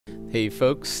Hey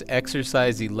folks,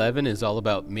 exercise 11 is all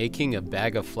about making a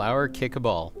bag of flour kick a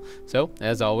ball. So,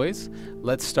 as always,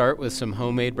 let's start with some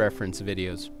homemade reference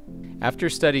videos. After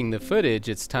studying the footage,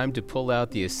 it's time to pull out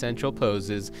the essential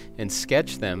poses and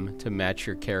sketch them to match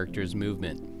your character's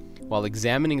movement. While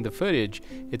examining the footage,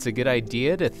 it's a good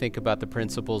idea to think about the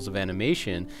principles of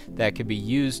animation that could be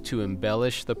used to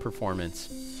embellish the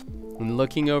performance. When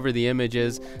looking over the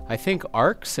images, I think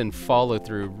arcs and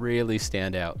follow-through really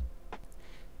stand out.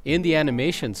 In the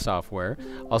animation software,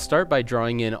 I'll start by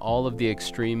drawing in all of the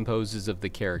extreme poses of the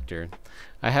character.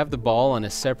 I have the ball on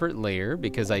a separate layer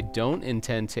because I don't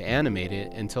intend to animate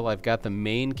it until I've got the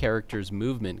main character's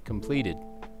movement completed.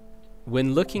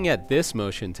 When looking at this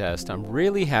motion test, I'm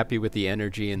really happy with the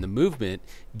energy and the movement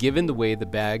given the way the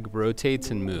bag rotates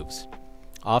and moves.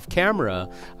 Off camera,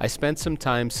 I spent some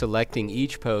time selecting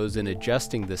each pose and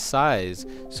adjusting the size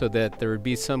so that there would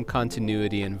be some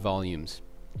continuity in volumes.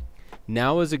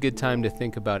 Now is a good time to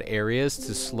think about areas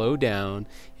to slow down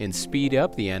and speed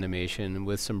up the animation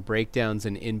with some breakdowns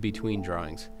and in-between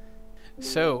drawings.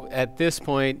 So at this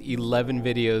point, 11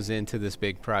 videos into this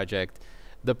big project,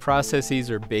 the processes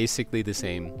are basically the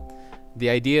same. The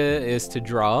idea is to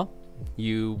draw.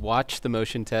 You watch the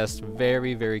motion test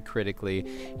very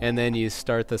critically, and then you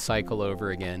start the cycle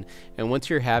over again. And once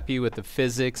you're happy with the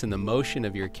physics and the motion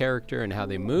of your character and how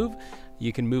they move,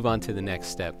 you can move on to the next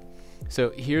step.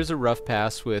 So here's a rough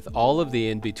pass with all of the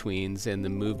in-betweens and the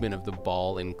movement of the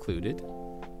ball included.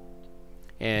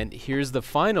 And here's the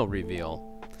final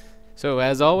reveal. So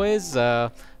as always,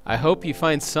 I hope you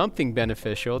find something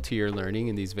beneficial to your learning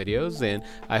in these videos, and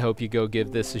I hope you go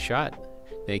give this a shot.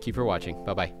 Thank you for watching.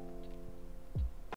 Bye-bye.